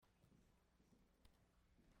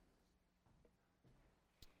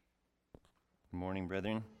Good morning,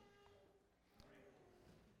 brethren.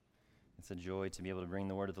 It's a joy to be able to bring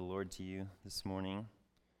the word of the Lord to you this morning.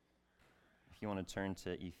 If you want to turn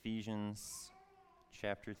to Ephesians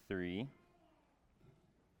chapter 3.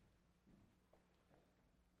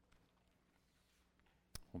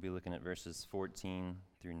 We'll be looking at verses 14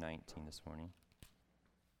 through 19 this morning.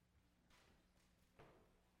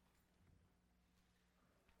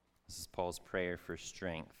 This is Paul's prayer for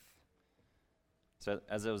strength. So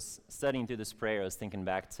as I was studying through this prayer, I was thinking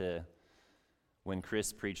back to when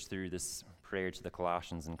Chris preached through this prayer to the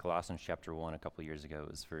Colossians in Colossians chapter 1 a couple years ago.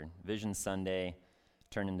 It was for Vision Sunday,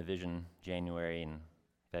 turned into Vision January and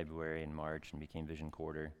February and March, and became Vision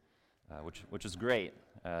Quarter, which was great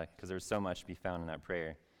because there was so much to be found in that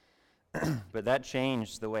prayer. But that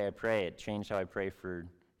changed the way I pray. It changed how I pray for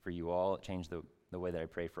you all. It changed the way that I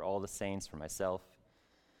pray for all the saints, for myself.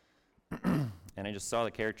 And I just saw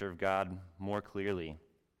the character of God more clearly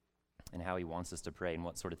and how he wants us to pray and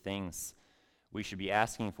what sort of things we should be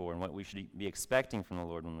asking for and what we should be expecting from the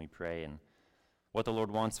Lord when we pray and what the Lord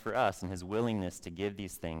wants for us and his willingness to give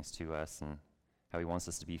these things to us and how he wants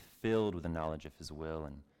us to be filled with the knowledge of his will.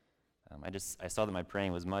 And I saw that my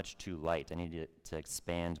praying was much too light. I needed to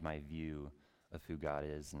expand my view of who God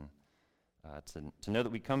is and to know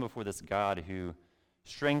that we come before this God who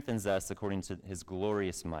strengthens us according to his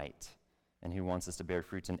glorious might and who wants us to bear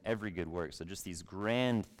fruit in every good work. So just these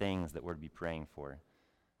grand things that we're to be praying for.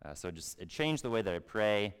 So it changed the way that I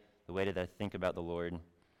pray, the way that I think about the Lord.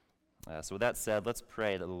 So with that said, let's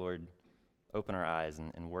pray that the Lord open our eyes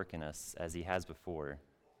and work in us as he has before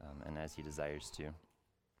and as he desires to.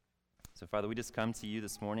 So Father, we just come to you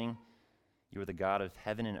this morning. You are the God of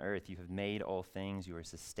heaven and earth. You have made all things. You are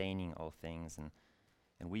sustaining all things.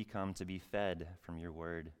 And we come to be fed from your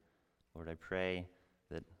word. Lord, I pray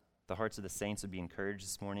that the hearts of the saints would be encouraged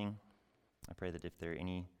this morning. I pray that if there are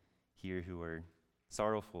any here who are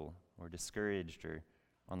sorrowful or discouraged or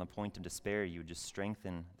on the point of despair, you would just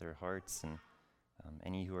strengthen their hearts, and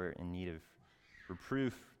any who are in need of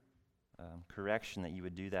reproof, correction, that you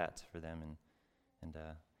would do that for them, and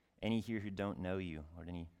any here who don't know you, Lord,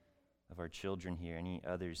 any of our children here, any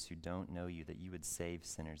others who don't know you, that you would save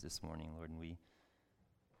sinners this morning, Lord, and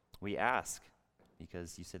we ask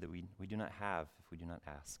because you said that we do not have if we do not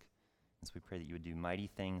ask. And so we pray that you would do mighty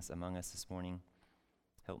things among us this morning.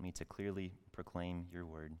 Help me to clearly proclaim your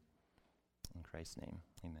word. In Christ's name,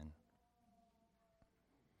 amen.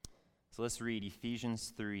 So let's read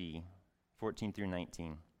Ephesians 3, 14 through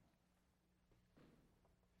 19.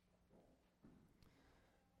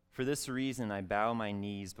 For this reason I bow my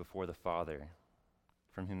knees before the Father,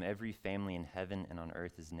 from whom every family in heaven and on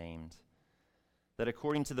earth is named, that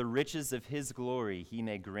according to the riches of his glory he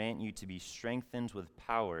may grant you to be strengthened with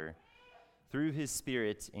power through his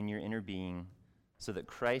Spirit in your inner being, so that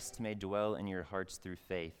Christ may dwell in your hearts through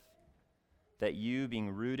faith, that you, being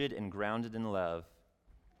rooted and grounded in love,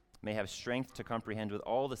 may have strength to comprehend with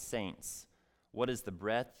all the saints what is the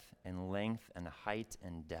breadth and length and height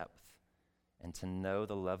and depth, and to know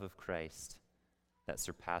the love of Christ that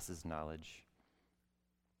surpasses knowledge,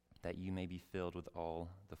 that you may be filled with all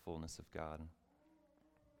the fullness of God.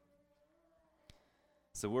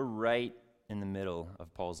 So we're right in the middle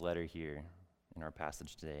of Paul's letter here in our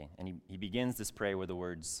passage today. And he begins this prayer with the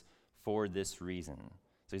words, for this reason.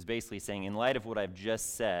 So he's basically saying, in light of what I've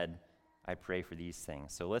just said, I pray for these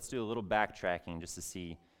things. So let's do a little backtracking just to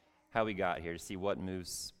see how we got here, to see what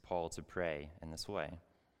moves Paul to pray in this way.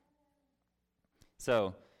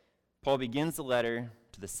 So Paul begins the letter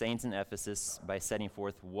to the saints in Ephesus by setting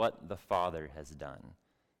forth what the Father has done,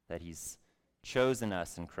 that he's chosen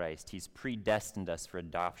us in Christ. He's predestined us for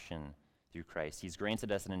adoption through Christ. He's granted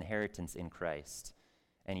us an inheritance in Christ.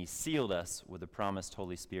 And he sealed us with the promised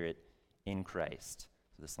Holy Spirit in Christ.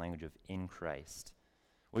 So this language of in Christ.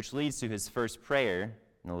 Which leads to his first prayer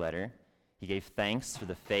in the letter. He gave thanks for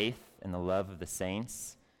the faith and the love of the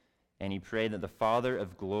saints. And he prayed that the Father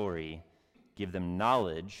of glory give them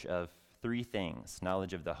knowledge of three things.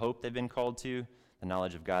 Knowledge of the hope they've been called to, the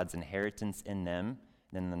knowledge of God's inheritance in them,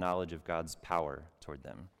 and then the knowledge of God's power toward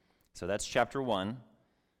them. So that's chapter 1.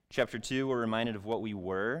 Chapter 2, we're reminded of what we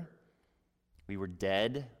were. We were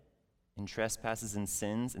dead in trespasses and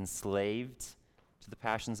sins, enslaved to the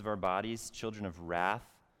passions of our bodies, children of wrath,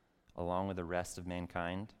 along with the rest of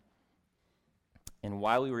mankind. And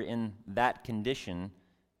while we were in that condition,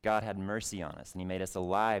 God had mercy on us, and he made us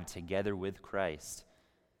alive together with Christ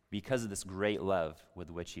because of this great love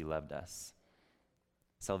with which he loved us.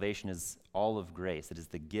 Salvation is all of grace. It is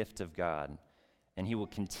the gift of God. And he will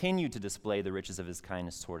continue to display the riches of his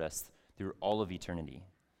kindness toward us through all of eternity.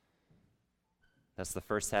 That's the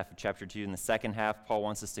first half of chapter 2. In the second half, Paul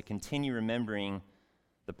wants us to continue remembering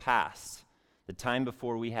the past, the time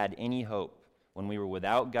before we had any hope, when we were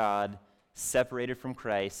without God, separated from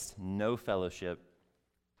Christ, no fellowship.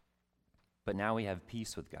 But now we have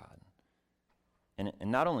peace with God. And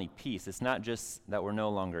not only peace, it's not just that we're no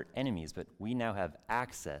longer enemies, but we now have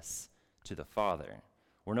access to the Father.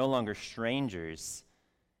 We're no longer strangers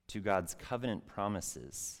to God's covenant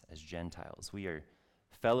promises as Gentiles. We are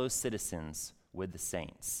fellow citizens with the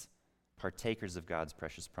saints, partakers of God's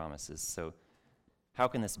precious promises. So how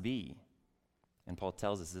can this be? And Paul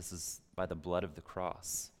tells us this is by the blood of the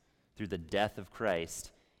cross. Through the death of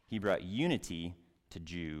Christ, he brought unity to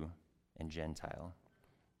Jew and Gentile.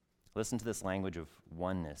 Listen to this language of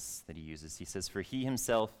oneness that he uses. He says, "For he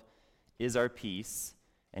himself is our peace,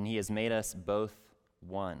 and he has made us both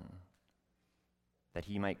one, that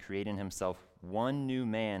he might create in himself one new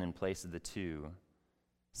man in place of the two,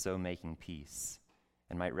 so making peace,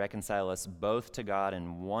 and might reconcile us both to God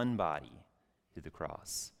in one body through the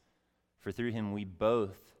cross. For through him we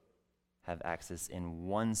both have access in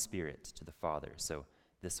one Spirit to the Father." So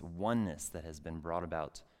this oneness that has been brought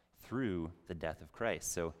about through the death of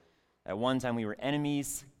Christ. So at one time we were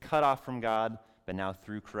enemies, cut off from God, but now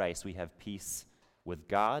through Christ we have peace with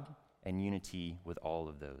God and unity with all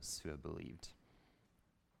of those who have believed.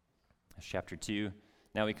 That's chapter 2.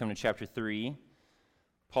 Now we come to chapter 3.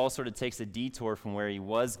 Paul sort of takes a detour from where he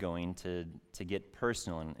was going to get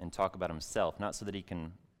personal and talk about himself, not so that he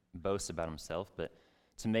can boast about himself, but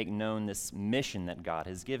to make known this mission that God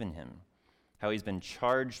has given him, how he's been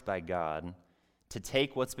charged by God to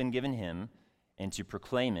take what's been given him and to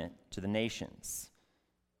proclaim it to the nations.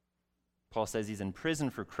 Paul says he's in prison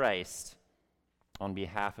for Christ on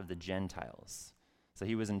behalf of the Gentiles. So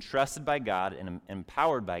he was entrusted by God and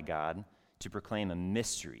empowered by God to proclaim a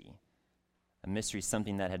mystery,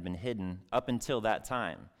 something that had been hidden up until that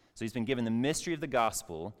time. So he's been given the mystery of the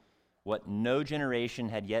gospel, what no generation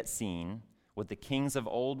had yet seen, what the kings of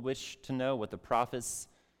old wished to know, what the prophets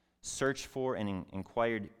searched for and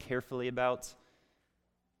inquired carefully about,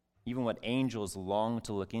 even what angels longed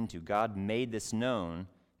to look into. God made this known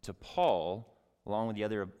to Paul, along with the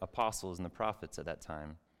other apostles and the prophets at that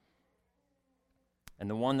time. And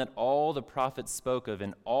the one that all the prophets spoke of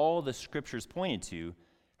and all the scriptures pointed to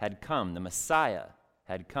had come. The Messiah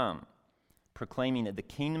had come, proclaiming that the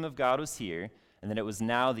kingdom of God was here and that it was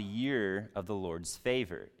now the year of the Lord's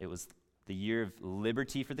favor. It was the year of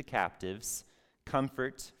liberty for the captives,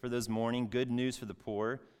 comfort for those mourning, good news for the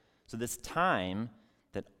poor. So this time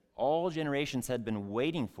that all generations had been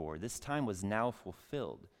waiting for, this time was now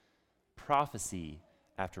fulfilled. Prophecy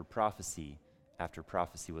after prophecy after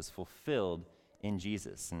prophecy was fulfilled in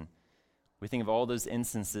Jesus. And we think of all those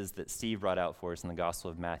instances that Steve brought out for us in the Gospel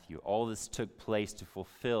of Matthew. All this took place to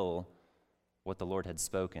fulfill what the Lord had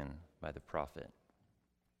spoken by the prophet.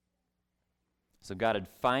 So God had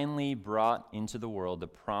finally brought into the world the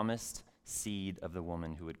promised seed of the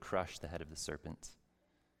woman who would crush the head of the serpent.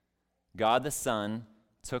 God the Son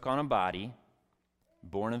took on a body,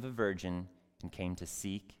 born of a virgin, and came to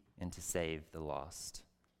seek and to save the lost.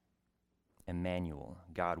 Emmanuel,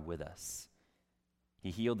 God with us. He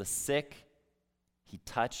healed the sick. He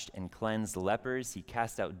touched and cleansed lepers. He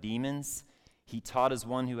cast out demons. He taught as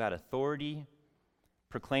one who had authority,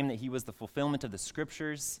 proclaimed that he was the fulfillment of the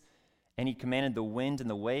scriptures, and he commanded the wind and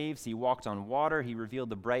the waves. He walked on water. He revealed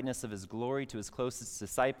the brightness of his glory to his closest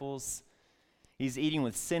disciples. He's eating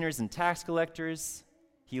with sinners and tax collectors.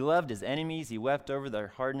 He loved his enemies. He wept over their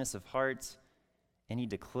hardness of heart, and he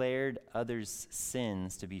declared others'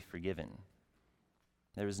 sins to be forgiven.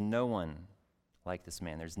 There is no one like this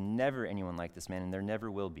man. There's never anyone like this man, and there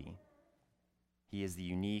never will be. He is the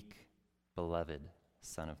unique, beloved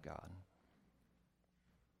Son of God.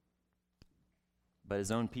 But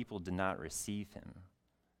his own people did not receive him.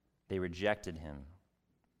 They rejected him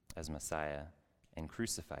as Messiah and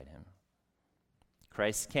crucified him.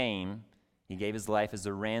 Christ came. He gave his life as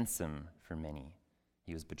a ransom for many.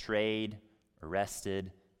 He was betrayed,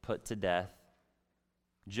 arrested, put to death,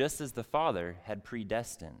 just as the Father had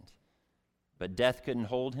predestined. But death couldn't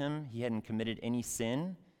hold him. He hadn't committed any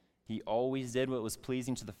sin. He always did what was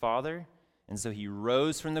pleasing to the Father. And so he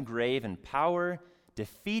rose from the grave in power,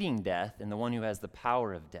 defeating death and the one who has the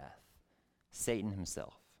power of death, Satan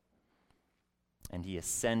himself. And he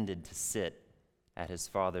ascended to sit at his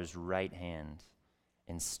Father's right hand,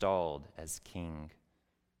 installed as King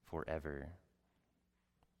forever.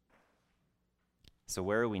 So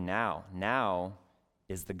where are we now? Now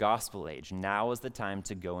is the gospel age. Now is the time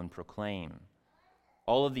to go and proclaim.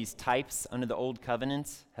 All of these types under the old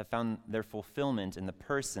covenant have found their fulfillment in the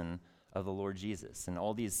person of the Lord Jesus. And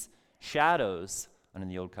all these shadows under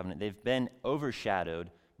the old covenant. They've been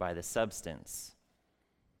overshadowed by the substance.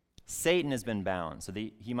 Satan has been bound so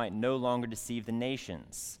that he might no longer deceive the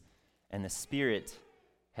nations, and the Spirit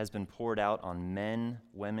has been poured out on men,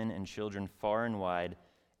 women, and children far and wide,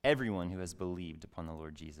 everyone who has believed upon the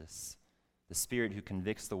Lord Jesus. The Spirit who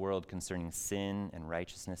convicts the world concerning sin and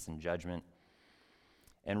righteousness and judgment.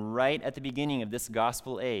 And right at the beginning of this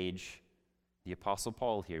gospel age, the Apostle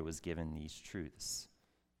Paul here was given these truths.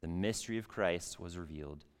 The mystery of Christ was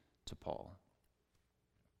revealed to Paul.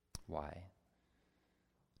 Why?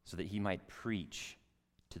 So that he might preach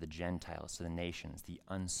to the Gentiles, to the nations, the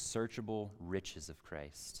unsearchable riches of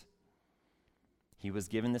Christ. He was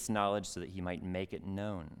given this knowledge so that he might make it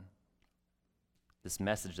known. This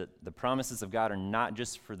message that the promises of God are not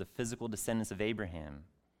just for the physical descendants of Abraham.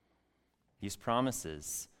 These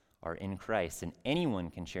promises are in Christ, and anyone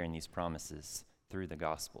can share in these promises through the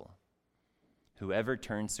gospel. Whoever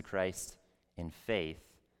turns to Christ in faith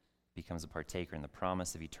becomes a partaker in the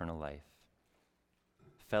promise of eternal life,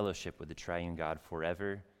 fellowship with the triune God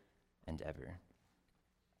forever and ever.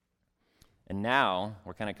 And now,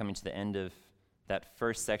 we're kind of coming to the end of that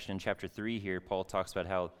first section in chapter 3 here. Paul talks about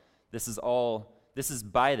how this is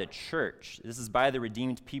by the church, this is by the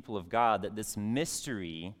redeemed people of God that this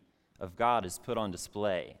mystery of God is put on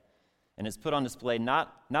display. And it's put on display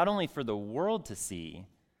not only for the world to see,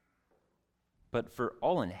 but for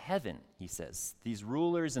all in heaven, he says. These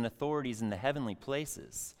rulers and authorities in the heavenly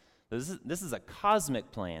places. This is a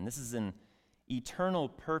cosmic plan. This is an eternal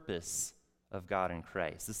purpose of God in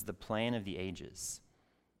Christ. This is the plan of the ages.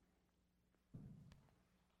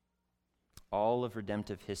 All of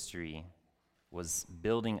redemptive history was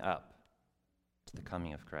building up to the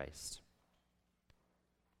coming of Christ.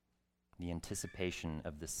 The anticipation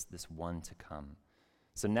of this one to come.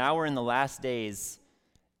 So now we're in the last days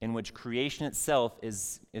in which creation itself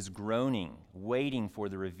is groaning, waiting for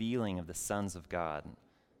the revealing of the sons of God.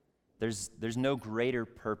 There's no greater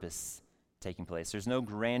purpose taking place. There's no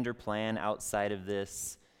grander plan outside of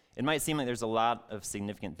this. It might seem like there's a lot of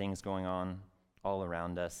significant things going on all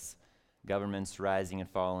around us. Governments rising and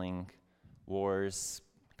falling, wars,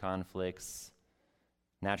 conflicts,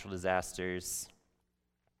 natural disasters,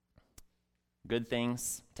 good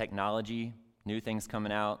things, technology, new things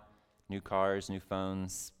coming out, new cars, new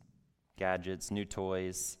phones, gadgets, new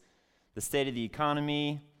toys, the state of the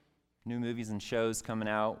economy, new movies and shows coming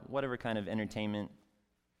out, whatever kind of entertainment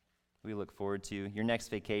we look forward to, your next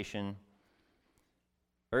vacation,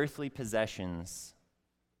 earthly possessions,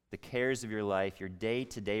 the cares of your life, your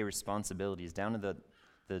day-to-day responsibilities, down to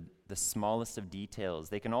the smallest of details.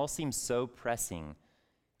 They can all seem so pressing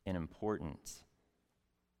and important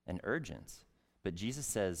and urgent. But Jesus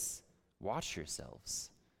says, watch yourselves,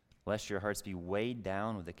 lest your hearts be weighed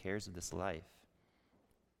down with the cares of this life.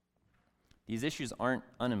 These issues aren't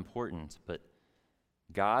unimportant, but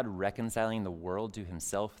God reconciling the world to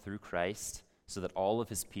himself through Christ so that all of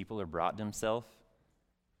his people are brought to himself,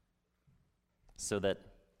 so that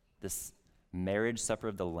this marriage supper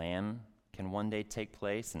of the Lamb can one day take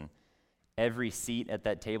place and every seat at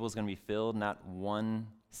that table is going to be filled. Not one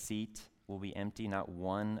seat will be empty. Not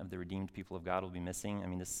one of the redeemed people of God will be missing. I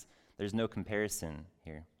mean, there's no comparison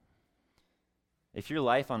here. If your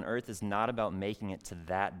life on earth is not about making it to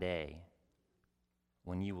that day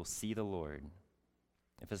when you will see the Lord,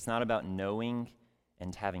 if it's not about knowing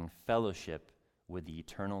and having fellowship with the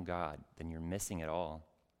eternal God, then you're missing it all.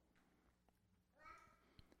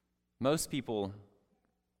 Most people,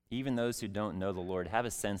 even those who don't know the Lord, have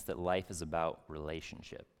a sense that life is about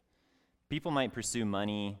relationship. People might pursue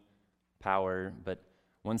money, power, but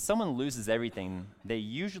when someone loses everything, they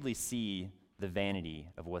usually see the vanity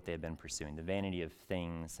of what they have been pursuing, the vanity of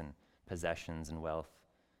things and possessions and wealth.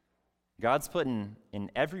 God's put in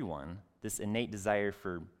everyone this innate desire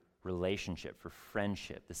for relationship, for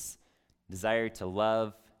friendship, this desire to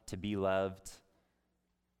love, to be loved.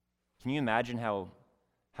 Can you imagine how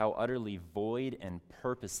utterly void and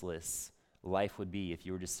purposeless life would be if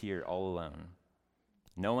you were just here all alone?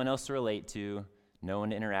 No one else to relate to, no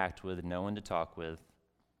one to interact with, no one to talk with.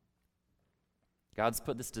 God's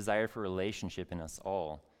put this desire for relationship in us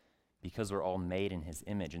all because we're all made in his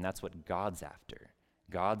image, and that's what God's after.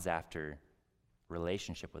 God's after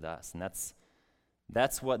relationship with us, and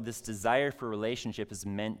that's what this desire for relationship is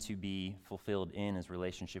meant to be fulfilled in, is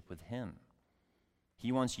relationship with him.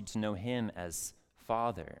 He wants you to know him as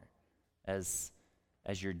Father, as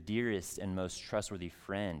your dearest and most trustworthy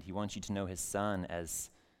friend. He wants you to know his Son as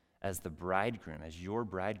the bridegroom, as your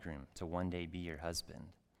bridegroom, to one day be your husband.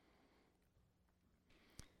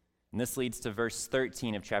 And this leads to verse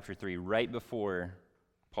 13 of chapter 3, right before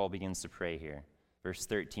Paul begins to pray here. Verse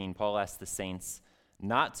 13, Paul asks the saints,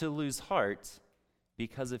 not to lose heart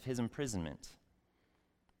because of his imprisonment.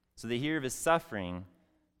 So they hear of his suffering,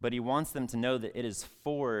 but he wants them to know that it is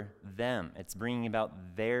for them. It's bringing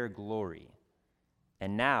about their glory.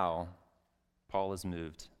 And now, Paul is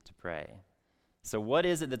moved to pray. So what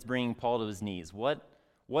is it that's bringing Paul to his knees? What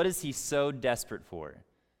is he so desperate for?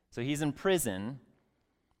 So he's in prison,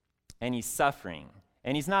 and he's suffering.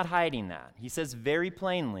 And he's not hiding that. He says very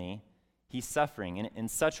plainly he's suffering in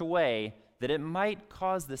such a way that it might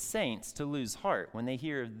cause the saints to lose heart when they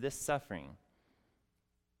hear of this suffering.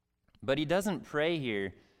 But he doesn't pray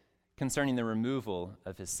here concerning the removal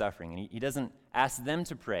of his suffering. And he doesn't ask them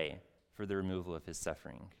to pray for the removal of his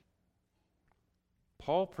suffering.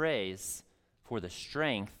 Paul prays for the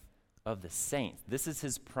strength of the saints. This is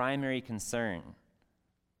his primary concern.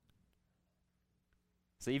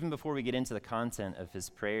 So even before we get into the content of his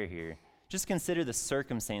prayer here, just consider the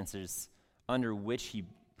circumstances under which he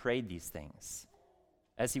prayed these things.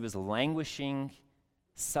 As he was languishing,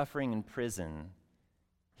 suffering in prison,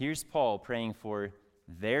 here's Paul praying for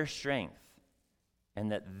their strength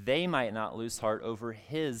and that they might not lose heart over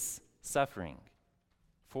his suffering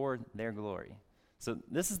for their glory. So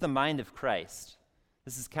this is the mind of Christ.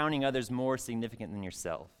 This is counting others more significant than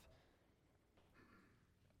yourself.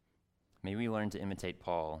 May we learn to imitate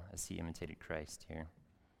Paul as he imitated Christ here.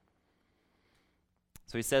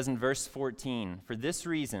 So he says in verse 14, "For this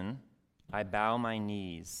reason I bow my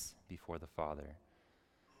knees before the Father."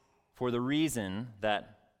 For the reason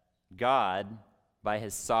that God, by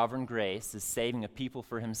his sovereign grace, is saving a people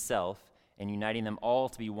for himself and uniting them all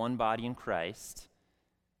to be one body in Christ,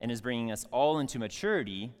 and is bringing us all into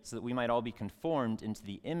maturity so that we might all be conformed into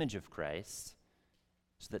the image of Christ,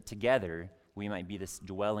 so that together we might be this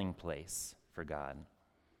dwelling place for God.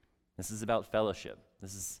 This is about fellowship.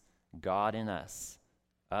 This is God in us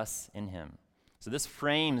in him. So this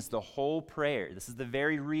frames the whole prayer. This is the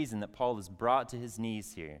very reason that Paul is brought to his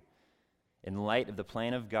knees here, in light of the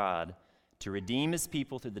plan of God to redeem his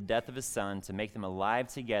people through the death of his Son, to make them alive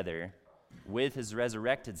together with his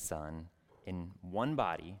resurrected Son in one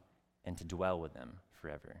body, and to dwell with them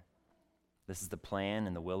forever. This is the plan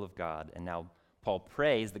and the will of God. And now Paul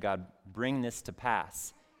prays that God bring this to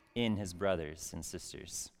pass in his brothers and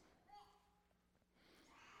sisters.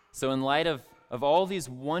 So in light of all these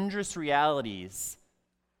wondrous realities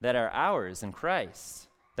that are ours in Christ,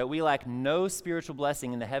 that we lack no spiritual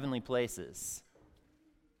blessing in the heavenly places,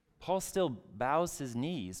 Paul still bows his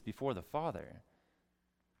knees before the Father.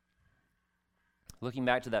 Looking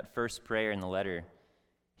back to that first prayer in the letter,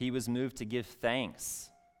 he was moved to give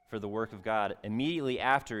thanks for the work of God immediately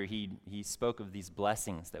after he spoke of these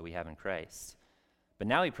blessings that we have in Christ. But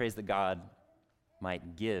now he prays that God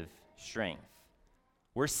might give strength.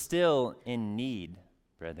 We're still in need,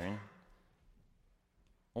 brethren.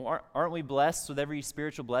 Well, aren't we blessed with every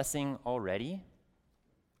spiritual blessing already?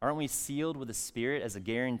 Aren't we sealed with the Spirit as a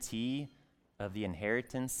guarantee of the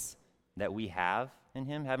inheritance that we have in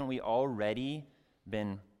him? Haven't we already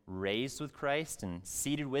been raised with Christ and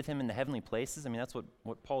seated with him in the heavenly places? I mean, that's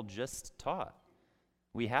what Paul just taught.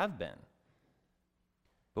 We have been.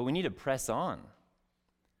 But we need to press on.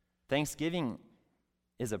 Thanksgiving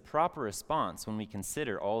is a proper response when we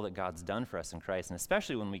consider all that God's done for us in Christ, and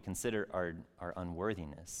especially when we consider our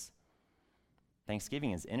unworthiness.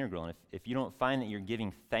 Thanksgiving is integral, and if you don't find that you're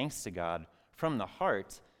giving thanks to God from the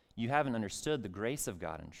heart, you haven't understood the grace of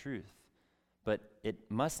God in truth. But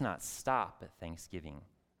it must not stop at Thanksgiving.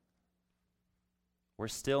 We're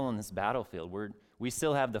still on this battlefield. We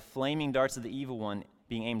still have the flaming darts of the evil one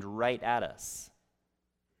being aimed right at us.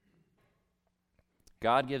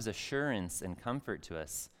 God gives assurance and comfort to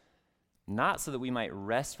us, not so that we might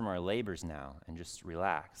rest from our labors now and just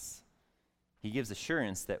relax. He gives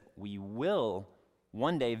assurance that we will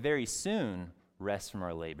one day, very soon, rest from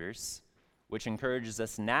our labors, which encourages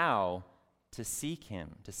us now to seek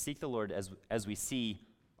him, to seek the Lord as we see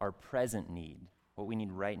our present need, what we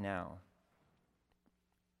need right now.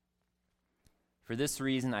 For this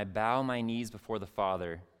reason, I bow my knees before the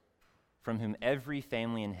Father, from whom every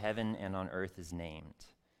family in heaven and on earth is named.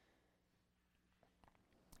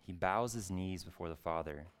 He bows his knees before the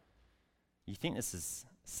Father. You think this is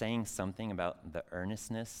saying something about the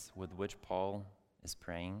earnestness with which Paul is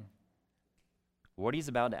praying? What he's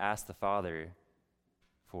about to ask the Father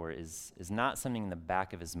for is not something in the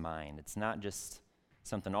back of his mind. It's not just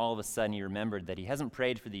something all of a sudden he remembered that he hasn't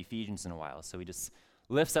prayed for the Ephesians in a while, so he just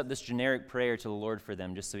lifts up this generic prayer to the Lord for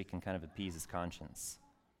them just so he can kind of appease his conscience.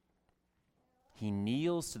 He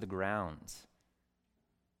kneels to the ground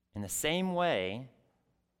in the same way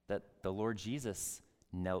that the Lord Jesus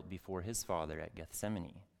knelt before his Father at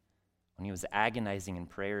Gethsemane when he was agonizing in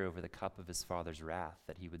prayer over the cup of his Father's wrath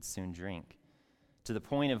that he would soon drink, to the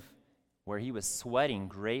point of where he was sweating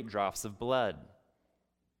great drops of blood,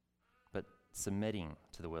 but submitting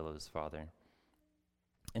to the will of his Father.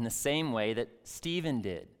 In the same way that Stephen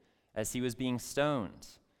did as he was being stoned,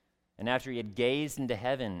 and after he had gazed into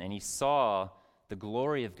heaven and he saw the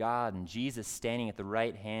glory of God and Jesus standing at the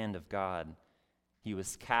right hand of God, he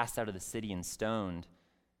was cast out of the city and stoned.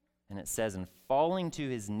 And it says, and falling to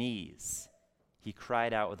his knees, he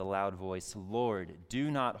cried out with a loud voice, Lord, do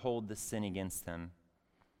not hold this sin against them.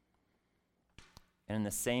 And in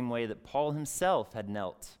the same way that Paul himself had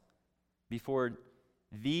knelt before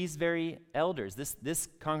these very elders, this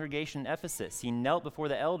congregation in Ephesus, he knelt before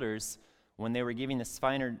the elders when they were giving this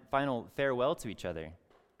final farewell to each other.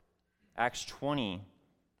 Acts 20,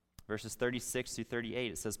 verses 36 through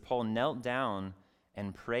 38, it says, Paul knelt down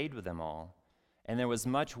and prayed with them all. And there was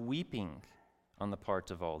much weeping on the part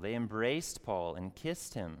of all. They embraced Paul and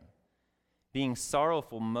kissed him, being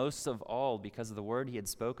sorrowful most of all because of the word he had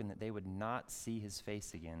spoken, that they would not see his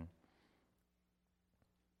face again.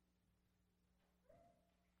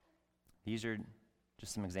 These are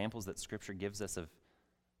just some examples that Scripture gives us of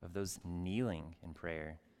those kneeling in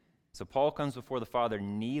prayer. So Paul comes before the Father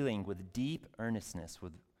kneeling with deep earnestness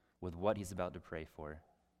with what he's about to pray for.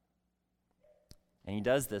 And he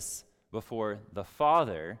does this before the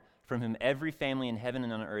Father, from whom every family in heaven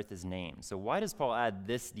and on earth is named. So why does Paul add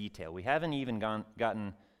this detail? We haven't even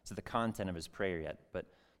gotten to the content of his prayer yet, but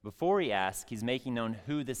before he asks, he's making known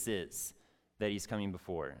who this is that he's coming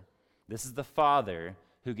before. This is the Father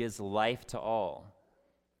who gives life to all.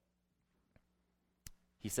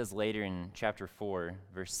 He says later in chapter 4,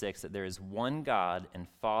 verse 6, that there is one God and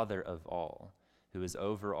Father of all, who is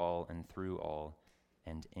over all and through all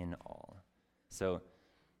and in all. So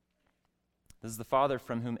this is the Father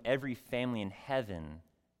from whom every family in heaven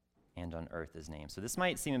and on earth is named. So this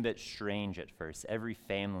might seem a bit strange at first. Every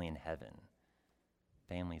family in heaven.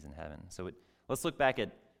 Families in heaven. So let's look back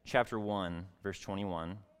at chapter 1, verse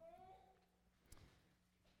 21. It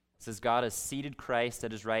says, God has seated Christ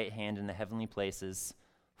at his right hand in the heavenly places,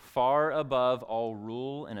 far above all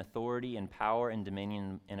rule and authority and power and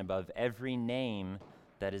dominion, and above every name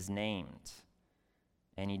that is named.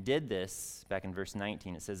 And he did this, back in verse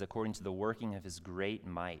 19, it says, according to the working of his great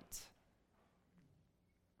might.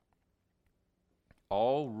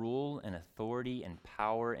 All rule and authority and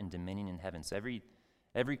power and dominion in heaven. So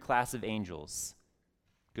every class of angels,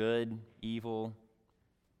 good, evil,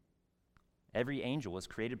 every angel was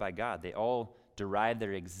created by God. They all derive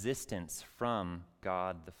their existence from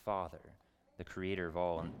God the Father, the creator of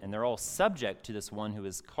all. And they're all subject to this one who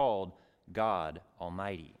is called God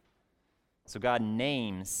Almighty. So God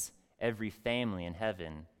names every family in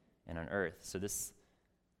heaven and on earth. So this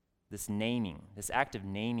naming, this act of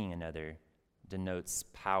naming another denotes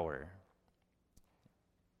power.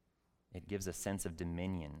 It gives a sense of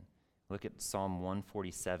dominion. Look at Psalm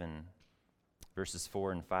 147, verses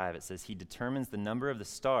 4 and 5. It says, he determines the number of the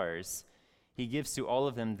stars. He gives to all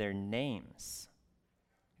of them their names.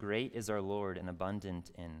 Great is our Lord and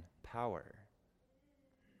abundant in power.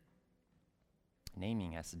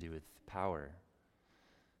 Naming has to do with power.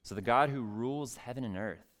 So the God who rules heaven and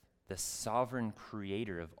earth, the sovereign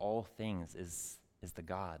creator of all things, is the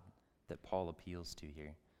God that Paul appeals to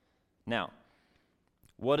here. Now,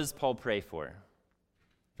 what does Paul pray for?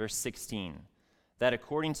 Verse 16, that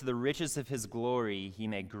according to the riches of his glory, he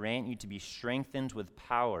may grant you to be strengthened with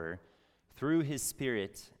power through his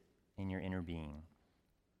Spirit in your inner being.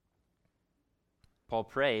 Paul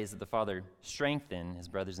prays that the Father strengthen his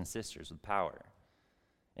brothers and sisters with power.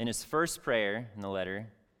 In his first prayer in the letter,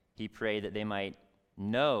 he prayed that they might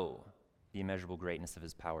know the immeasurable greatness of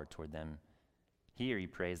his power toward them. Here he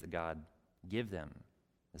prays that God give them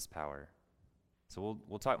this power. So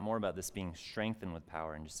we'll talk more about this being strengthened with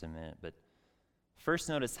power in just a minute. But first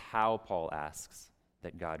notice how Paul asks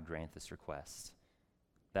that God grant this request.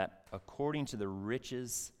 That according to the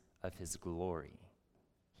riches of his glory,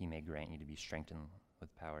 he may grant you to be strengthened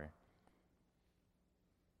with power.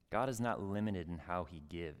 God is not limited in how he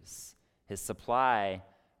gives. His supply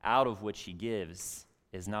out of which he gives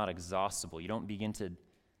is not exhaustible. You don't begin to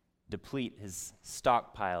deplete his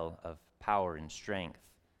stockpile of power and strength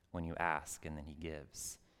when you ask and then he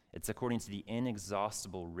gives. It's according to the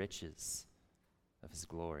inexhaustible riches of his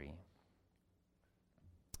glory.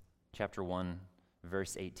 Chapter 1,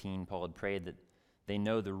 verse 18, Paul had prayed that they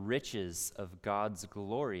know the riches of God's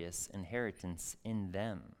glorious inheritance in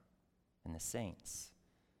them, in the saints.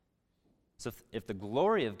 So if the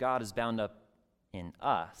glory of God is bound up in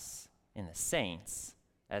us, in the saints,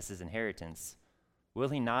 as his inheritance, will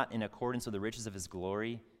he not, in accordance with the riches of his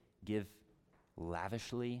glory, give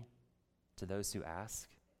lavishly to those who ask,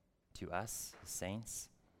 to us, his saints.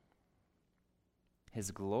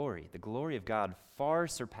 His glory, the glory of God, far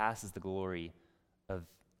surpasses the glory of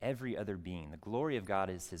every other being. The glory of God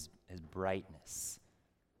is his brightness,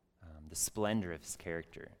 the splendor of his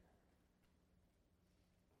character.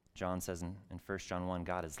 John says in 1 John 1,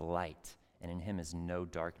 God is light, and in him is no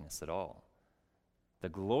darkness at all. The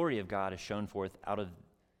glory of God is shown forth out of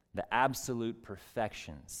the absolute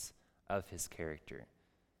perfections of his character.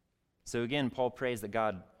 So again, Paul prays that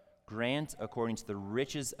God grant according to the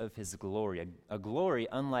riches of his glory, a glory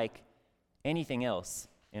unlike anything else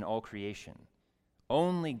in all creation.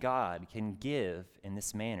 Only God can give in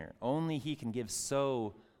this manner. Only he can give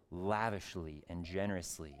so lavishly and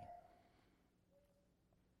generously.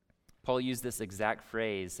 Paul used this exact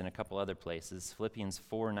phrase in a couple other places. Philippians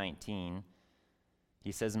 4:19,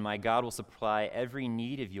 he says, "And my God will supply every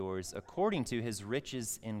need of yours according to his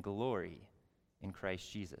riches in glory in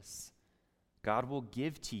Christ Jesus." God will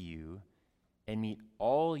give to you and meet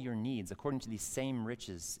all your needs according to these same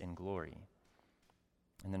riches in glory.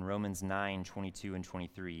 And then Romans 9:22 and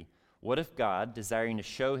 23, "What if God, desiring to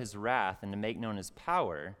show his wrath and to make known his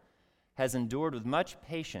power, has endured with much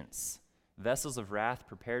patience vessels of wrath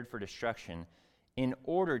prepared for destruction, in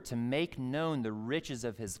order to make known the riches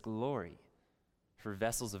of his glory for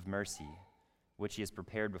vessels of mercy, which he has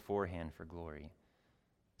prepared beforehand for glory."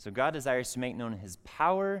 So God desires to make known his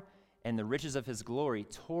power and the riches of his glory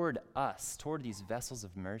toward us, toward these vessels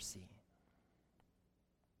of mercy.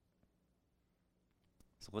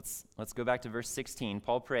 So let's go back to verse 16.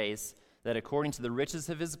 Paul prays that according to the riches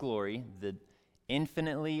of his glory, the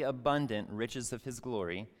infinitely abundant riches of his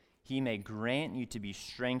glory, he may grant you to be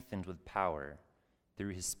strengthened with power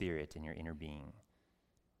through his Spirit in your inner being.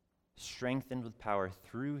 Strengthened with power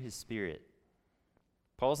through his Spirit.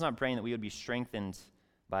 Paul's not praying that we would be strengthened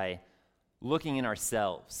by looking in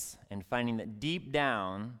ourselves and finding that deep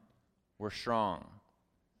down we're strong.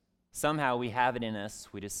 Somehow we have it in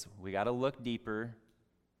us. We got to look deeper.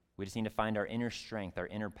 We just need to find our inner strength, our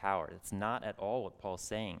inner power. That's not at all what Paul's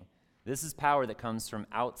saying. This is power that comes from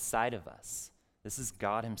outside of us. This is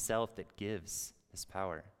God himself that gives this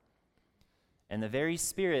power. And the very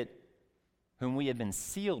Spirit whom we have been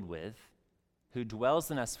sealed with, who dwells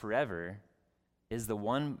in us forever, is the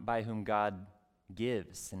one by whom God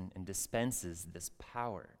gives and dispenses this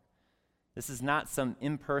power. This is not some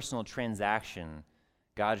impersonal transaction,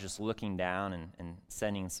 God just looking down and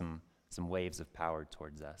sending some waves of power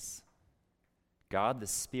towards us. God the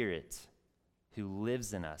Spirit, who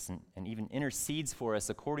lives in us and even intercedes for us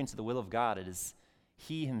according to the will of God, it is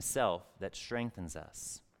he himself that strengthens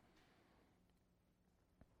us.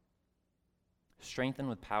 Strengthened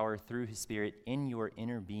with power through his Spirit in your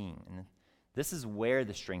inner being. And this is where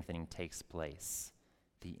the strengthening takes place.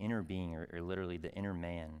 The inner being, or literally the inner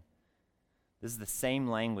man. This is the same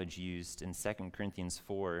language used in 2 Corinthians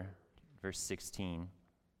 4, verse 16.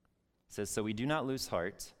 It says, "So we do not lose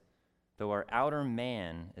heart, though our outer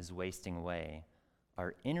man is wasting away,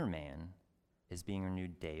 our inner man is being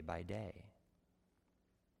renewed day by day."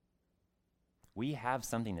 We have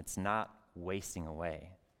something that's not wasting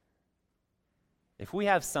away. If we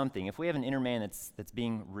have an inner man that's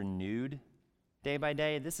being renewed day by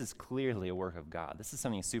day, this is clearly a work of God. This is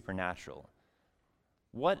something supernatural.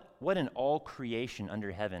 What in all creation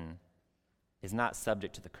under heaven is not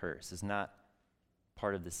subject to the curse, is not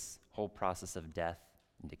part of this whole process of death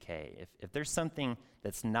and decay? If there's something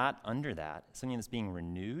that's not under that, something that's being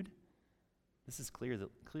renewed, this is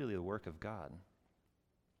clearly the work of God.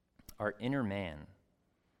 Our inner man,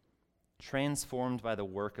 transformed by the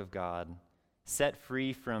work of God, set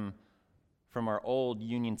free from our old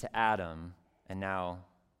union to Adam, and now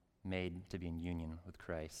made to be in union with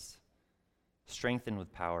Christ. Strengthened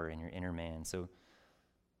with power in your inner man. So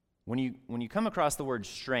when you come across the word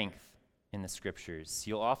strength in the scriptures,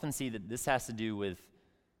 you'll often see that this has to do with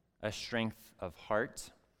a strength of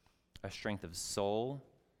heart, a strength of soul.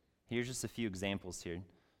 Here's just a few examples here.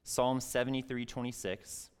 Psalm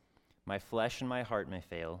 73:26, "My flesh and my heart may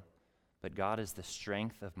fail, but God is the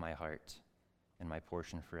strength of my heart and my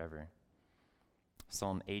portion forever."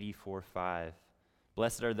 Psalm 84:5,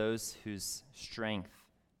 "Blessed are those whose strength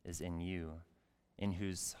is in you, in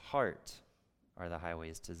whose heart are the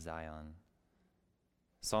highways to Zion."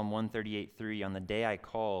 Psalm 138:3, "On the day I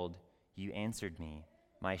called, you answered me.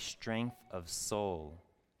 My strength of soul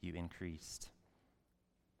you increased."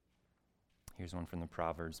 Here's one from the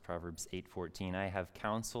Proverbs 8:14, "I have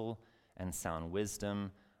counsel and sound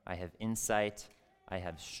wisdom. I have insight. I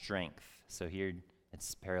have strength." So here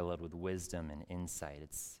it's paralleled with wisdom and insight.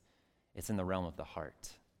 It's in the realm of the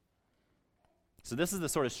heart. So this is the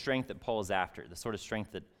sort of strength that Paul is after, the sort of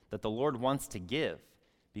strength that the Lord wants to give,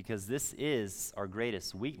 because this is our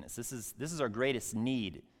greatest weakness. This is our greatest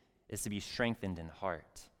need, is to be strengthened in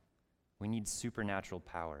heart. We need supernatural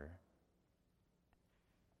power.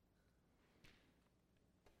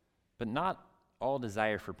 But not all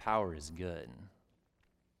desire for power is good.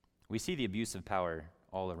 We see the abuse of power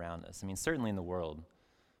all around us. I mean, certainly in the world,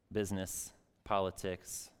 business,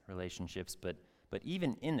 politics, relationships, but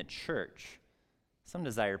even in the church, some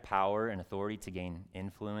desire power and authority to gain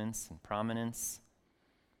influence and prominence.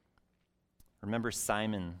 Remember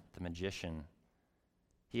Simon the magician.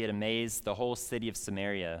 He had amazed the whole city of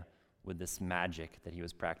Samaria with this magic that he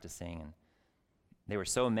was practicing. And they were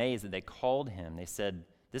so amazed that they called him. They said,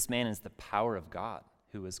 "This man is the power of God,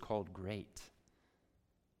 who is called great."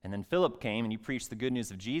 And then Philip came and he preached the good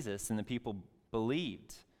news of Jesus, and the people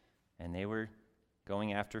believed. And they were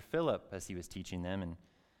going after Philip as he was teaching them.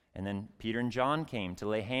 And then Peter and John came to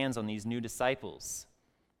lay hands on these new disciples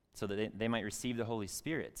so that they might receive the Holy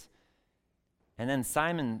Spirit. And then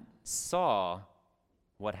Simon saw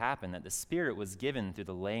what happened, that the Spirit was given through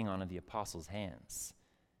the laying on of the apostles' hands.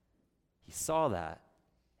 He saw that,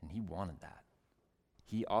 and he wanted that.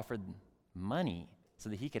 He offered money so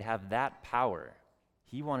that he could have that power.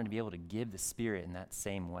 He wanted to be able to give the Spirit in that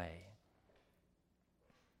same way.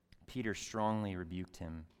 Peter strongly rebuked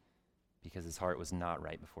him because his heart was not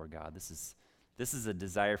right before God. This is a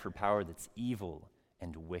desire for power that's evil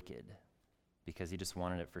and wicked, because he just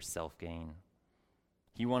wanted it for self-gain.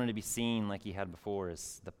 He wanted to be seen like he had before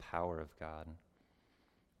as the power of God.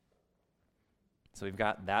 So we've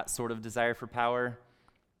got that sort of desire for power.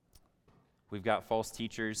 We've got false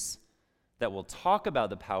teachers that will talk about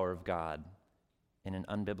the power of God in an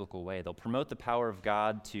unbiblical way. They'll promote the power of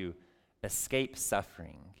God to escape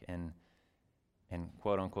suffering and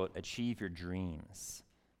quote unquote achieve your dreams.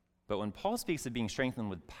 But when Paul speaks of being strengthened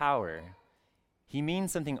with power, he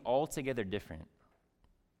means something altogether different.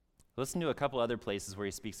 Listen to a couple other places where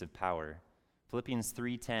he speaks of power. Philippians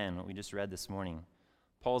 3:10, what we just read this morning.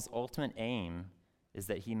 Paul's ultimate aim is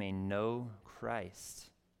that he may know Christ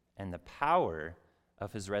and the power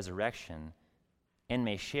of his resurrection, and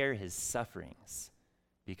may share his sufferings,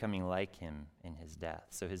 becoming like him in his death.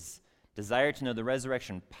 So his desire to know the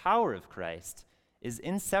resurrection power of Christ is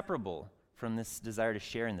inseparable from this desire to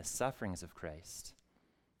share in the sufferings of Christ.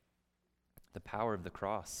 The power of the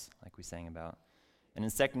cross, like we sang about. And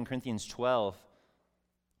in 2 Corinthians 12,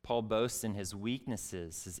 Paul boasts in his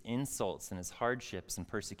weaknesses, his insults, and his hardships and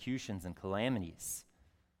persecutions and calamities.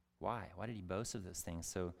 Why? Why did he boast of those things?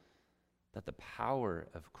 So that the power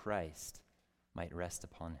of Christ might rest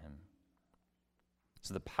upon him.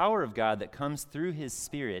 So the power of God that comes through his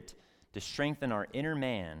Spirit to strengthen our inner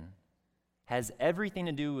man has everything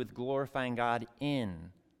to do with glorifying God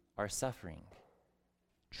in our suffering,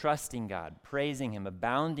 trusting God, praising him,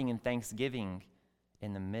 abounding in thanksgiving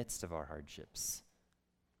in the midst of our hardships.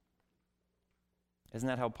 Isn't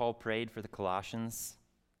that how Paul prayed for the Colossians?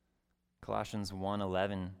 Colossians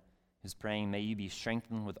 1:11, who's praying, "May you be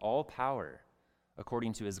strengthened with all power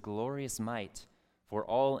according to his glorious might for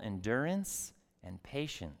all endurance and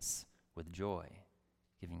patience with joy,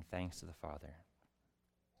 giving thanks to the Father."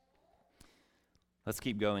 Let's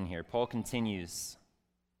keep going here. Paul continues,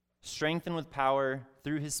 "Strengthen with power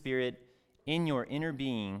through his Spirit in your inner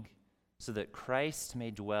being, so that Christ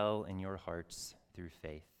may dwell in your hearts through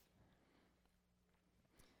faith."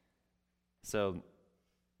 So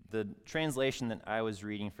the translation that I was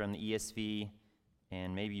reading from, the ESV,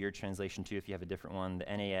 and maybe your translation too if you have a different one, the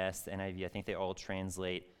NAS, the NIV, I think they all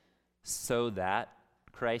translate "so that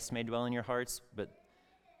Christ may dwell in your hearts," but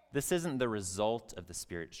this isn't the result of the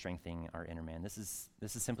Spirit strengthening our inner man. This is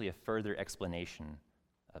simply a further explanation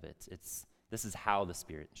of it. This is how the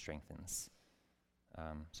Spirit strengthens.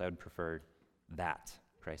 So I would prefer that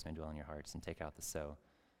Christ may dwell in your hearts and take out the "so."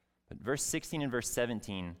 But verse 16 and verse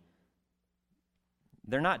 17,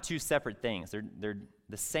 they're not two separate things. They're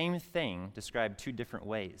the same thing described two different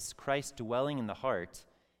ways. Christ dwelling in the heart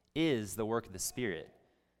is the work of the Spirit.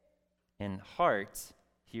 And heart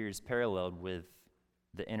here is paralleled with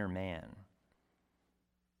the inner man.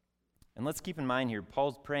 And let's keep in mind here,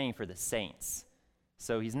 Paul's praying for the saints.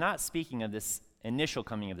 So he's not speaking of this initial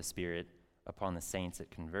coming of the Spirit upon the saints at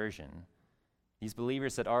conversion. These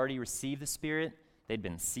believers had already received the Spirit. They'd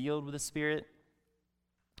been sealed with the Spirit.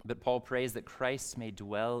 But Paul prays that Christ may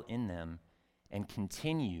dwell in them and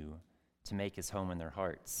continue to make his home in their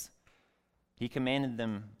hearts. He commanded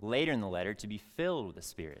them later in the letter to be filled with the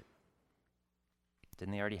Spirit.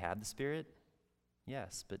 Didn't they already have the Spirit?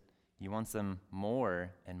 Yes, but he wants them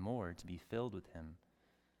more and more to be filled with him.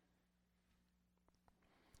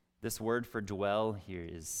 This word for dwell here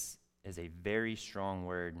is a very strong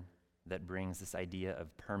word that brings this idea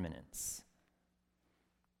of permanence.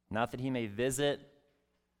 Not that he may visit,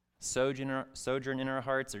 sojourn in our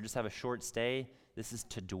hearts, or just have a short stay. This is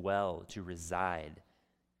to dwell, to reside,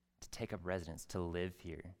 to take up residence, to live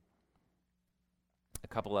here. A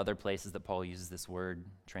couple other places that Paul uses this word,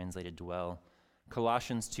 translated dwell.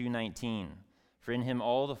 Colossians 2:19, for in him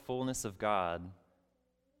all the fullness of God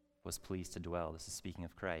was pleased to dwell. This is speaking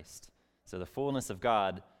of Christ. So the fullness of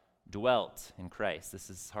God dwelt in Christ. This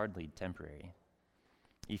is hardly temporary.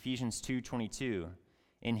 Ephesians 2:22,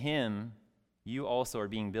 in him you also are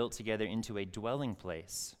being built together into a dwelling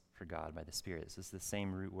place for God by the Spirit. This is the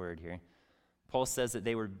same root word here. Paul says that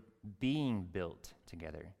they were being built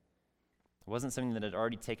together. It wasn't something that had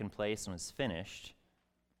already taken place and was finished.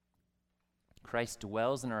 Christ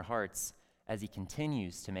dwells in our hearts as he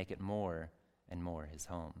continues to make it more and more his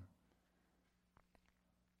home.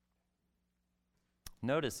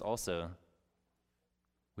 Notice also,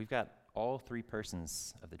 we've got all three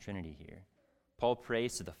persons of the Trinity here. Paul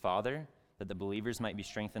prays to the Father that the believers might be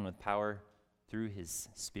strengthened with power through his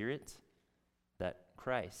Spirit, that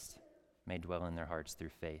Christ may dwell in their hearts through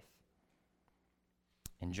faith.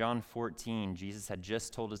 In John 14, Jesus had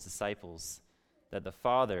just told his disciples that the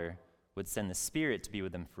Father would send the Spirit to be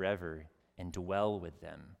with them forever and dwell with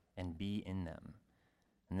them and be in them.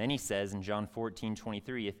 And then he says in John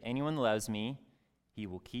 14:23, if anyone loves me, he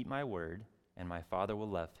will keep my word, and my Father will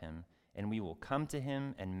love him, and we will come to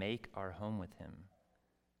him and make our home with him.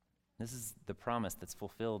 This is the promise that's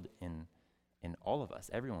fulfilled in all of us,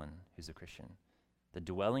 everyone who's a Christian. The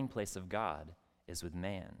dwelling place of God is with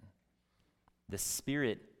man. The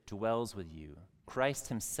Spirit dwells with you. Christ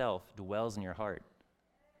himself dwells in your heart.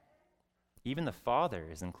 Even the Father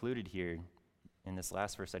is included here in this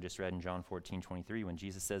last verse I just read in John 14:23, when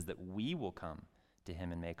Jesus says that we will come to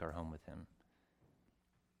him and make our home with him.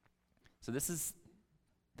 So this is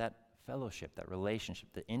that fellowship, that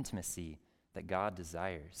relationship, the intimacy that God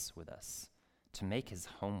desires with us, to make his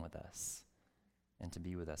home with us and to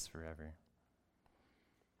be with us forever.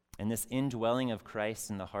 And this indwelling of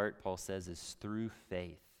Christ in the heart, Paul says, is through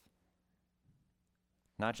faith.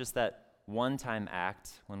 Not just that one-time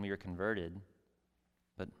act when we were converted,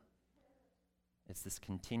 but it's this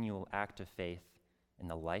continual act of faith in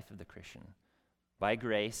the life of the Christian. By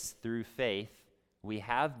grace, through faith, we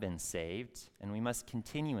have been saved, and we must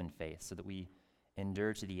continue in faith so that we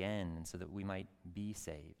endure to the end and so that we might be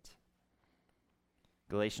saved.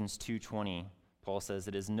 Galatians 2:20, Paul says,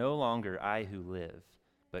 it is no longer I who live,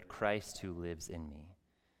 but Christ who lives in me.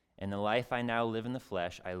 In the life I now live in the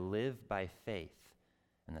flesh, I live by faith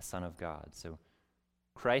in the Son of God. So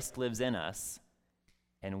Christ lives in us,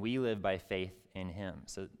 and we live by faith in him.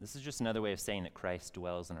 So this is just another way of saying that Christ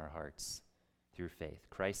dwells in our hearts through faith.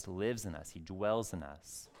 Christ lives in us. He dwells in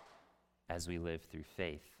us as we live through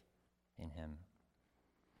faith in him.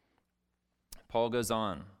 Paul goes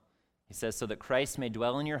on. He says, so that Christ may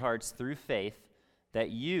dwell in your hearts through faith,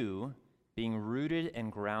 that you, being rooted and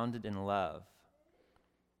grounded in love.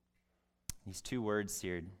 These two words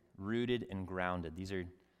here, rooted and grounded,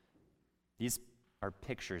 these are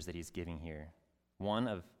pictures that he's giving here. One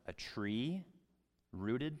of a tree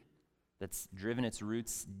rooted that's driven its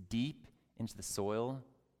roots deep into the soil,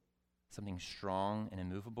 something strong and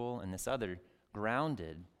immovable, and this other,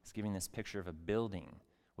 grounded, is giving this picture of a building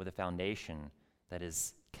with a foundation that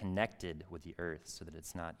is connected with the earth so that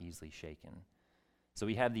it's not easily shaken. So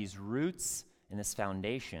we have these roots and this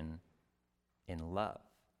foundation in love.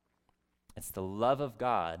 It's the love of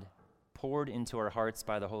God poured into our hearts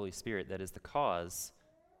by the Holy Spirit that is the cause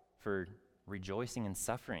for rejoicing in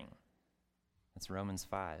suffering. That's Romans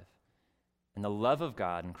 5. And the love of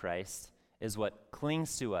God in Christ is what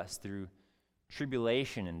clings to us through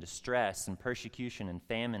tribulation and distress and persecution and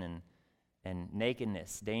famine and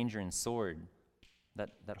nakedness, danger and sword.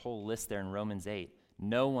 That whole list there in Romans 8.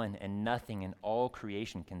 No one and nothing in all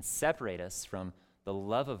creation can separate us from the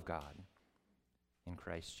love of God in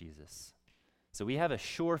Christ Jesus. So we have a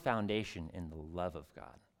sure foundation in the love of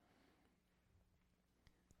God.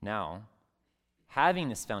 Now, having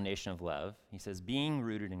this foundation of love, he says, being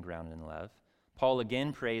rooted and grounded in love, Paul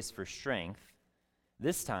again prays for strength,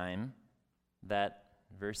 this time that,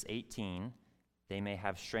 verse 18, they may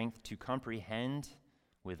have strength to comprehend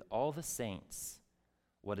with all the saints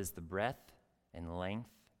what is the breadth and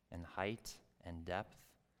length and height and depth,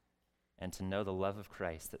 and to know the love of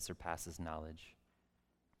Christ that surpasses knowledge.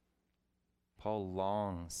 Paul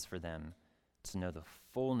longs for them to know the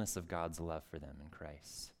fullness of God's love for them in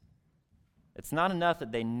Christ. It's not enough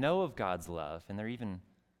that they know of God's love and they're even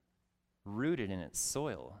rooted in its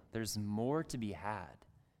soil. There's more to be had.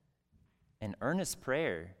 An earnest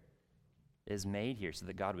prayer is made here so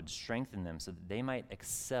that God would strengthen them so that they might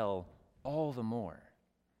excel all the more.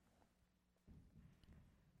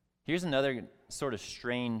 Here's another sort of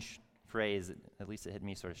strange phrase, at least it hit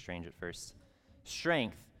me sort of strange at first.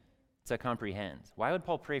 Strength to comprehend. Why would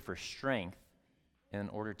Paul pray for strength in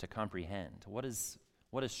order to comprehend? What does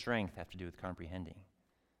strength have to do with comprehending?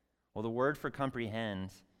 Well, the word for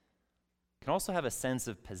comprehend can also have a sense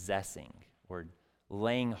of possessing or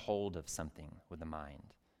laying hold of something with the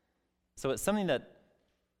mind. So it's something that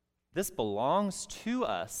this belongs to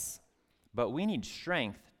us, but we need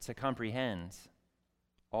strength to comprehend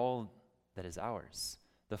all that is ours.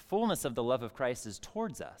 The fullness of the love of Christ is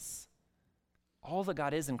towards us. All that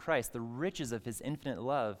God is in Christ, the riches of his infinite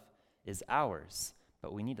love is ours,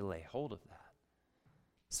 but we need to lay hold of that.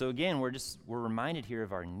 So again, we're reminded here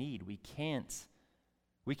of our need. We can't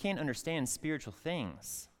understand spiritual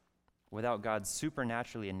things without God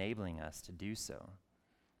supernaturally enabling us to do so.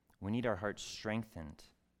 We need our hearts strengthened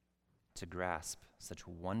to grasp such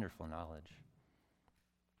wonderful knowledge.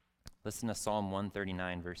 Listen to Psalm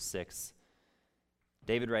 139, verse 6.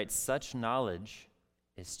 David writes, "Such knowledge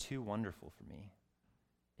is too wonderful for me.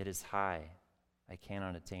 It is high. I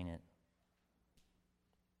cannot attain it."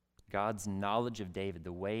 God's knowledge of David,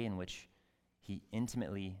 the way in which he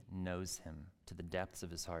intimately knows him to the depths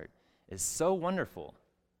of his heart, is so wonderful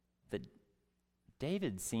that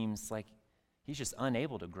David seems like he's just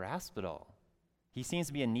unable to grasp it all. He seems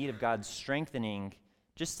to be in need of God's strengthening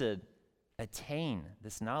just to attain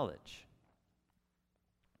this knowledge.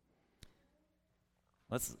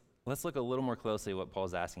 Let's look a little more closely at what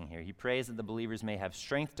Paul's asking here. He prays that the believers may have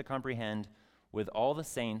strength to comprehend with all the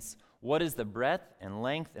saints what is the breadth and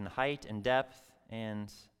length and height and depth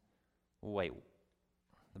and,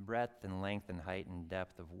 the breadth and length and height and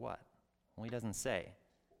depth of what? Well, he doesn't say.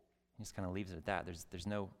 He just kind of leaves it at that. There's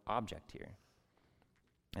no object here.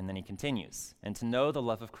 And then he continues, and to know the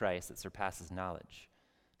love of Christ that surpasses knowledge.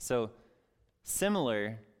 So,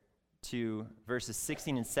 similar to verses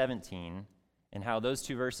 16 and 17, and how those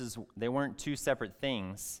two verses, they weren't two separate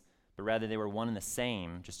things, but rather they were one and the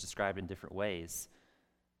same, just described in different ways.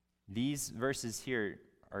 These verses here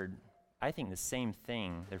are, I think, the same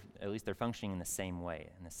thing. At least they're functioning in the same way,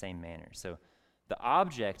 in the same manner. So the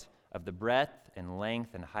object of the breadth and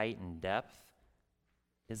length and height and depth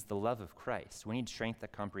is the love of Christ. We need strength to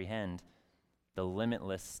comprehend the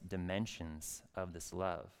limitless dimensions of this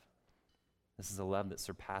love. This is a love that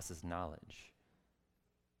surpasses knowledge.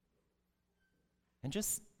 And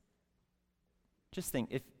just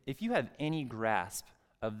think, if you have any grasp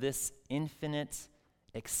of this infinite,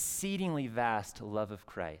 exceedingly vast love of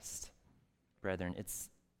Christ, brethren,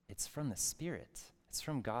 it's from the Spirit. It's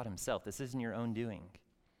from God himself. This isn't your own doing.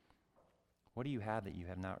 What do you have that you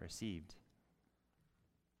have not received?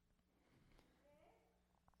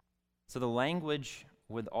 So the language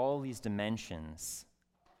with all these dimensions,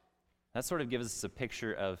 that sort of gives us a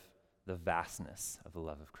picture of the vastness of the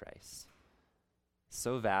love of Christ.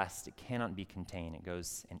 So vast, it cannot be contained. It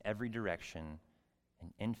goes in every direction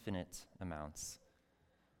in infinite amounts.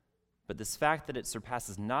 But this fact that it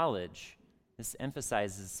surpasses knowledge, this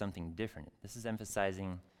emphasizes something different. This is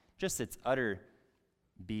emphasizing just its utter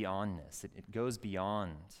beyondness. It goes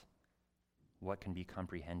beyond what can be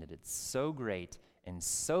comprehended. It's so great and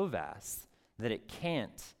so vast that it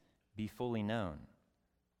can't be fully known.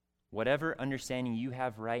 Whatever understanding you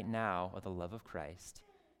have right now of the love of Christ,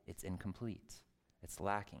 it's incomplete. It's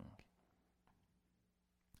lacking.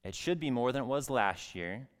 It should be more than it was last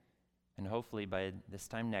year, and hopefully by this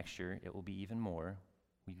time next year, it will be even more.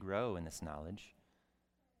 We grow in this knowledge,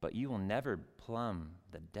 but you will never plumb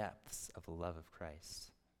the depths of the love of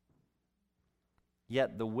Christ.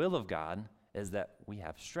 Yet the will of God is that we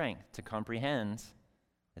have strength to comprehend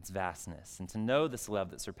its vastness and to know this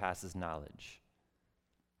love that surpasses knowledge.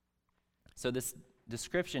 So this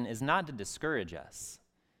description is not to discourage us.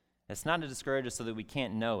 It's not to discourage us so that we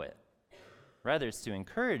can't know it. Rather, it's to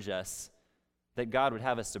encourage us that God would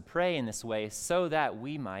have us to pray in this way so that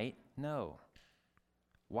we might know.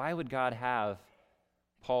 Why would God have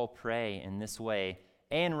Paul pray in this way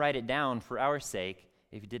and write it down for our sake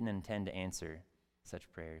if he didn't intend to answer such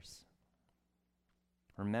prayers?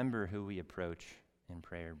 Remember who we approach in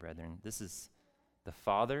prayer, brethren. This is the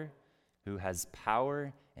Father who has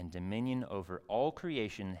power and dominion over all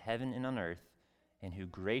creation, heaven and on earth, and who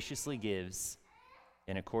graciously gives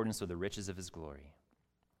in accordance with the riches of his glory.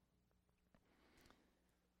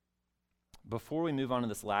 Before we move on to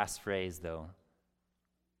this last phrase, though,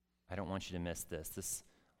 I don't want you to miss this.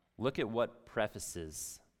 Look at what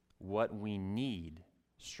prefaces what we need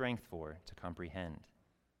strength for to comprehend.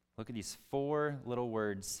 Look at these 4 little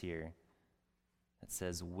words here It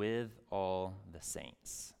says, with all the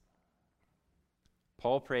saints.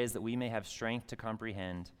 Paul prays that we may have strength to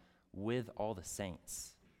comprehend with all the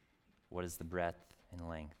saints what is the breadth and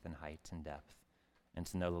length and height and depth, and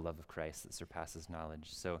to know the love of Christ that surpasses knowledge.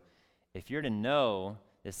 So if you're to know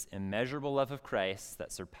this immeasurable love of Christ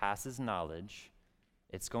that surpasses knowledge,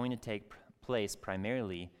 it's going to take place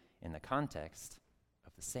primarily in the context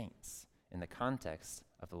of the saints, in the context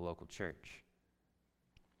of the local church.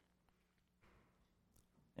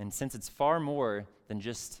 And since it's far more than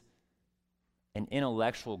just an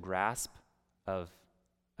intellectual grasp of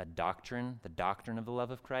a doctrine, the doctrine of the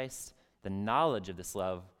love of Christ, the knowledge of this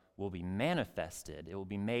love will be manifested. It will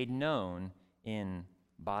be made known in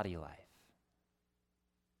body life.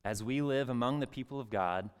 As we live among the people of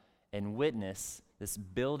God and witness this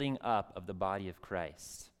building up of the body of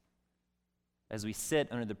Christ, as we sit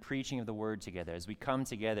under the preaching of the word together, as we come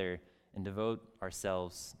together and devote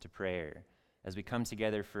ourselves to prayer, as we come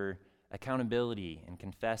together for accountability and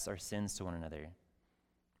confess our sins to one another,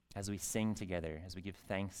 as we sing together, as we give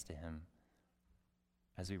thanks to him,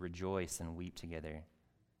 as we rejoice and weep together.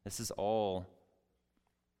 This is all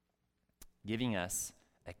giving us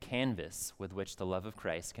a canvas with which the love of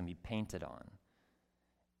Christ can be painted on.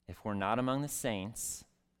 If we're not among the saints,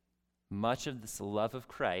 much of this love of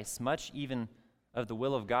Christ, much even of the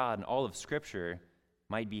will of God and all of Scripture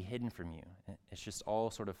might be hidden from you. It's just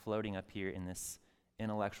all sort of floating up here in this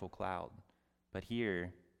intellectual cloud. But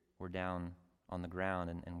here, we're down on the ground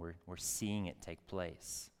and we're seeing it take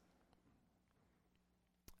place.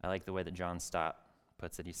 I like the way that John Stott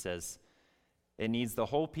puts it. He says, it needs the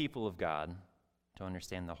whole people of God to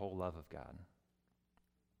understand the whole love of God.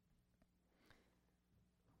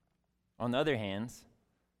 On the other hand,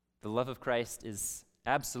 the love of Christ is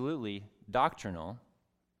absolutely doctrinal.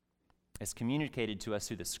 It's communicated to us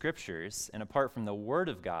through the Scriptures, and apart from the Word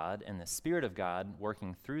of God and the Spirit of God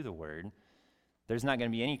working through the Word, there's not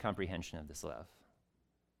going to be any comprehension of this love.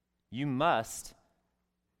 You must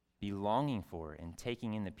be longing for and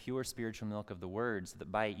taking in the pure spiritual milk of the Word so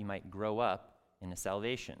that by it you might grow up into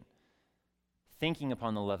salvation. Thinking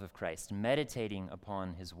upon the love of Christ, meditating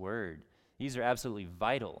upon His Word, these are absolutely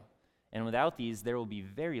vital. And without these, there will be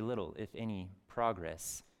very little, if any,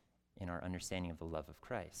 progress in our understanding of the love of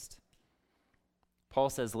Christ. Paul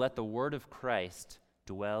says, let the word of Christ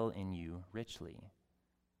dwell in you richly,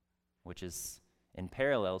 which is in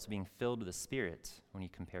parallel to being filled with the Spirit when you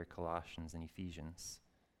compare Colossians and Ephesians.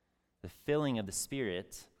 The filling of the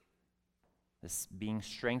Spirit, this being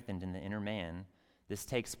strengthened in the inner man, this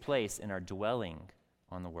takes place in our dwelling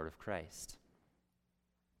on the word of Christ.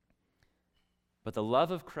 But the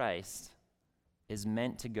love of Christ is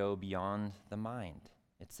meant to go beyond the mind.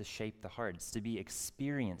 It's to shape the heart. It's to be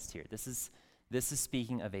experienced here. This is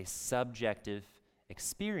speaking of a subjective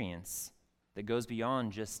experience that goes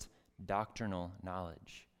beyond just doctrinal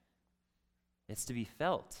knowledge. It's to be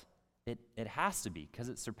felt. It has to be, because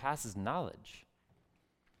it surpasses knowledge.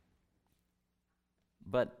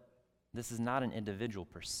 But this is not an individual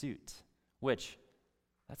pursuit, which,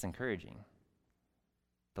 that's encouraging.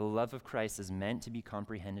 The love of Christ is meant to be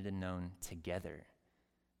comprehended and known together.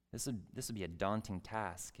 This would be a daunting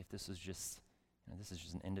task if this was just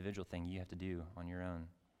an individual thing you have to do on your own.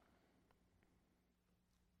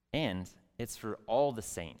 And it's for all the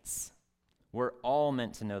saints. We're all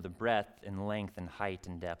meant to know the breadth and length and height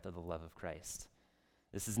and depth of the love of Christ.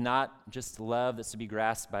 This is not just love that's to be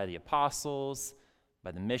grasped by the apostles,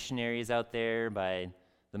 by the missionaries out there, by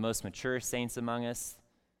the most mature saints among us.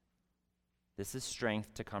 This is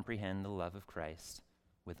strength to comprehend the love of Christ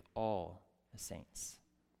with all the saints.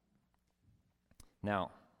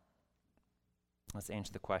 Now, let's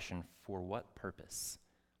answer the question, for what purpose?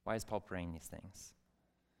 Why is Paul praying these things?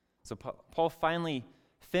 So Paul finally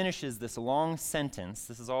finishes this long sentence,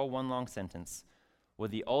 this is all one long sentence,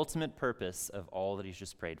 with the ultimate purpose of all that he's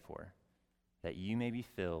just prayed for, that you may be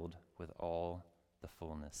filled with all the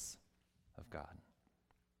fullness of God.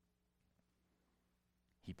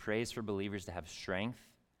 He prays for believers to have strength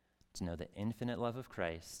to know the infinite love of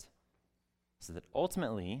Christ, so that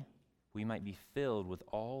ultimately we might be filled with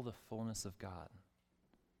all the fullness of God.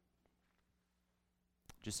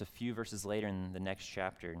 Just a few verses later in the next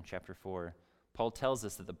chapter, in chapter 4, Paul tells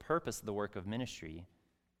us that the purpose of the work of ministry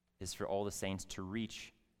is for all the saints to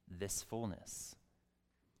reach this fullness.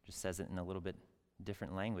 Just says it in a little bit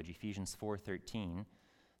different language. Ephesians 4:13,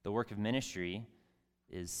 the work of ministry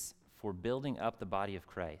is for building up the body of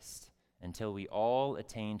Christ until we all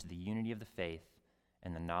attain to the unity of the faith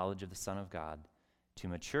and the knowledge of the Son of God, to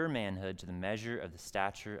mature manhood, to the measure of the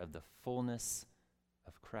stature of the fullness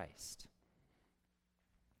of Christ.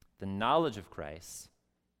 The knowledge of Christ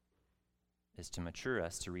is to mature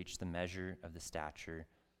us to reach the measure of the stature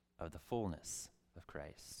of the fullness of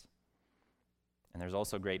Christ. And there's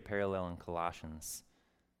also a great parallel in Colossians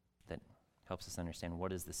that helps us understand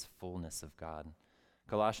what is this fullness of God.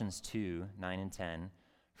 Colossians 2, 9 and 10,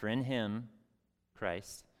 for in him,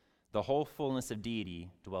 Christ, the whole fullness of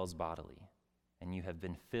deity dwells bodily, and you have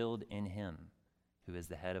been filled in him, who is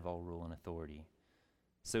the head of all rule and authority.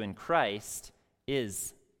 So in Christ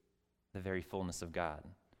is the very fullness of God.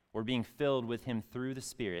 We're being filled with him through the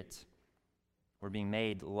Spirit. We're being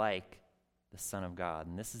made like the Son of God.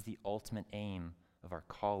 And this is the ultimate aim of our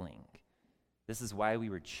calling. This is why we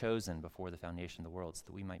were chosen before the foundation of the world, so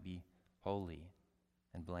that we might be holy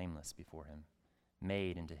and blameless before him,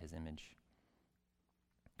 made into his image.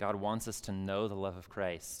 God wants us to know the love of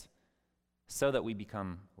Christ so that we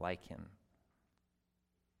become like him.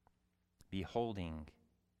 Beholding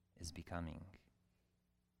is becoming.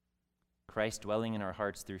 Christ dwelling in our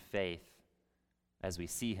hearts through faith, as we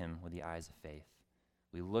see him with the eyes of faith.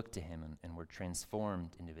 We look to him and we're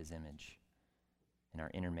transformed into his image, and our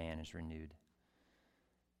inner man is renewed.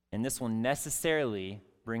 And this will necessarily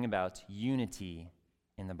bring about unity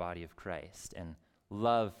in the body of Christ and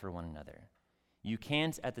love for one another. You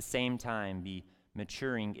can't at the same time be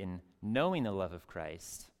maturing in knowing the love of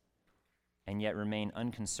Christ and yet remain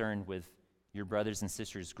unconcerned with your brothers and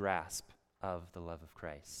sisters' grasp of the love of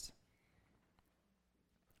Christ.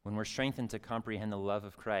 When we're strengthened to comprehend the love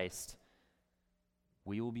of Christ,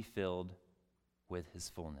 we will be filled with his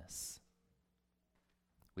fullness.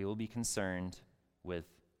 We will be concerned with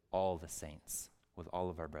all the saints, with all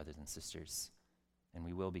of our brothers and sisters, and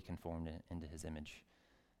we will be conformed into his image.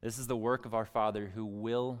 This is the work of our Father, who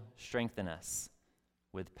will strengthen us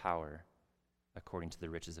with power according to the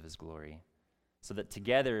riches of his glory, so that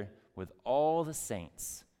together with all the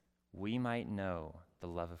saints, we might know the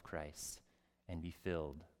love of Christ and be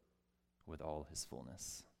filled with all his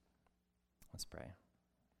fullness. Let's pray.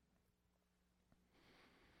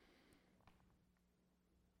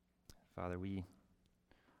 Father, we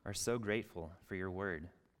are so grateful for your word.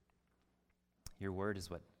 Your word is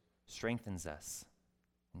what strengthens us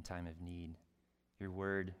in time of need. Your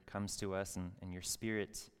word comes to us, and your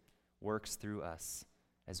Spirit works through us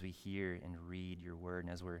as we hear and read your word,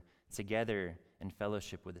 and as we're together in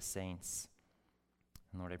fellowship with the saints.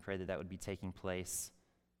 And Lord, I pray that that would be taking place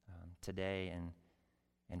today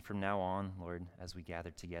and from now on, Lord, as we gather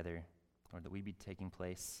together, Lord, that we be taking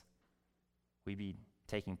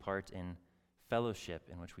part in fellowship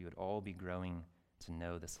in which we would all be growing to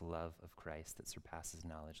know this love of Christ that surpasses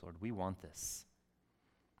knowledge. Lord, we want this.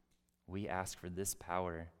 We ask for this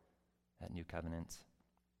power at New Covenant.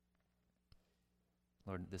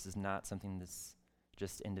 Lord, this is not something that's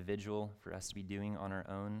just individual for us to be doing on our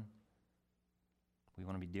own. We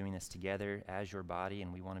want to be doing this together as your body,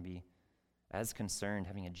 and we want to be as concerned,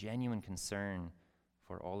 having a genuine concern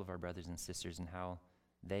for all of our brothers and sisters and how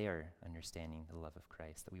they are understanding the love of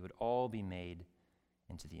Christ, that we would all be made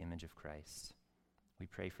into the image of Christ. We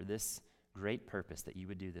pray for this great purpose, that you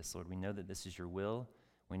would do this, Lord. We know that this is your will.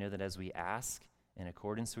 We know that as we ask in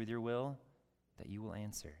accordance with your will, that you will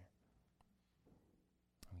answer.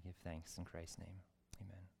 We give thanks in Christ's name.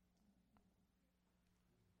 Amen.